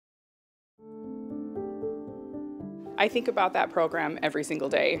I think about that program every single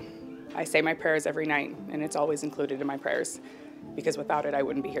day. I say my prayers every night, and it's always included in my prayers, because without it, I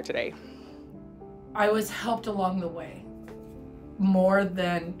wouldn't be here today. I was helped along the way more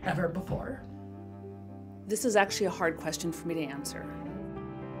than ever before. This is actually a hard question for me to answer.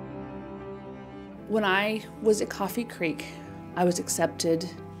 When I was at Coffee Creek, I was accepted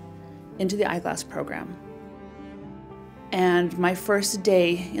into the Eyeglass program. And my first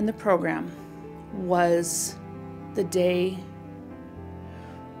day in the program was the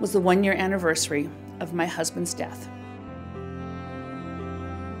 1-year anniversary of my husband's death.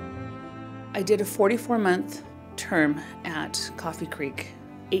 I did a 44-month term at Coffee Creek.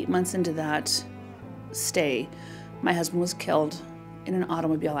 8 months into that stay, my husband was killed in an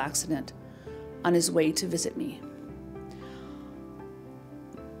automobile accident on his way to visit me.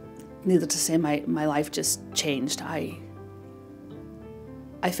 Needless to say, my life just changed. I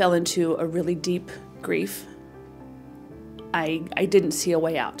fell into a really deep grief. I didn't see a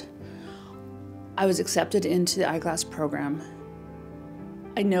way out. I was accepted into the Eyeglass program.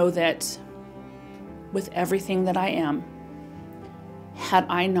 I know that with everything that I am, had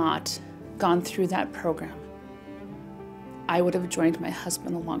I not gone through that program, I would have joined my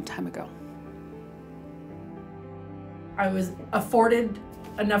husband a long time ago. I was afforded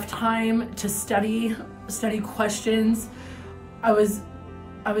enough time to study questions. I was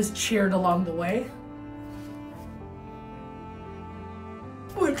cheered along the way.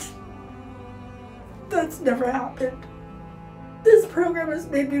 Which, that's never happened. This program has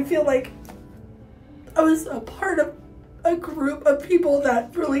made me feel like I was a part of a group of people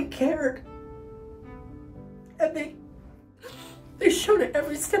that really cared. And they showed it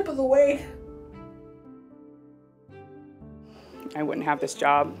every step of the way. I wouldn't have this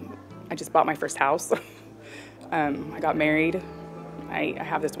job. I just bought my first house. I got married. I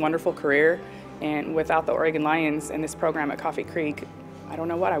have this wonderful career, and without the Oregon Lions and this program at Coffee Creek, I don't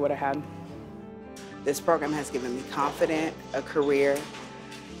know what I would have had. This program has given me confidence, a career,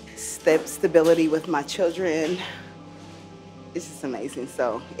 stability with my children. It's just amazing.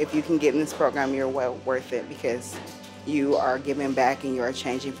 So if you can get in this program, you're well worth it, because you are giving back and you are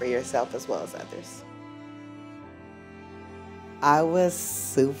changing for yourself as well as others. I was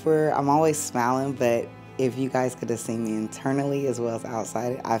super, I'm always smiling, but if you guys could have seen me internally as well as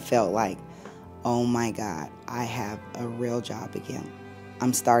outside, I felt like, oh my God, I have a real job again.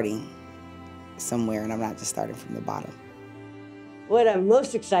 I'm starting somewhere, and I'm not just starting from the bottom. What I'm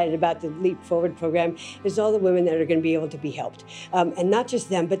most excited about the Leap Forward program is all the women that are going to be able to be helped. And not just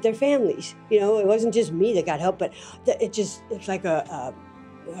them, but their families. You know, it wasn't just me that got helped, but it's like a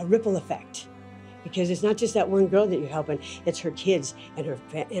ripple effect. Because it's not just that one girl that you're helping, it's her kids and her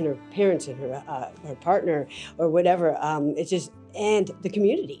parents and her partner or whatever. And the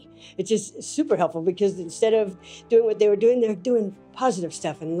community. It's just super helpful, because instead of doing what they were doing, they're doing positive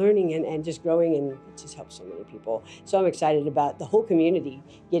stuff and learning and just growing, and it just helps so many people. So I'm excited about the whole community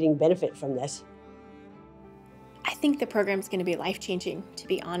getting benefit from this. I think the program's going to be life-changing, to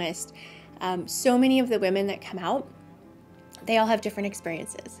be honest. So many of the women that come out, they all have different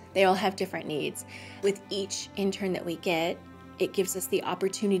experiences. They all have different needs. With each intern that we get, it gives us the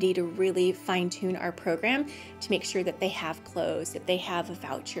opportunity to really fine-tune our program to make sure that they have clothes, that they have a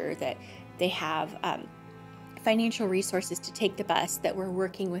voucher, that they have financial resources to take the bus, that we're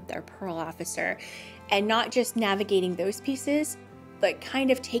working with their parole officer, and not just navigating those pieces, but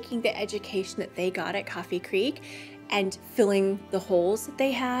kind of taking the education that they got at Coffee Creek and filling the holes that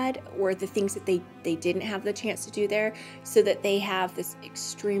they had, or the things that they didn't have the chance to do there, so that they have this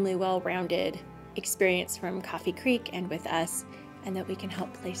extremely well-rounded experience from Coffee Creek and with us, and that we can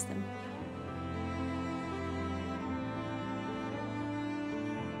help place them.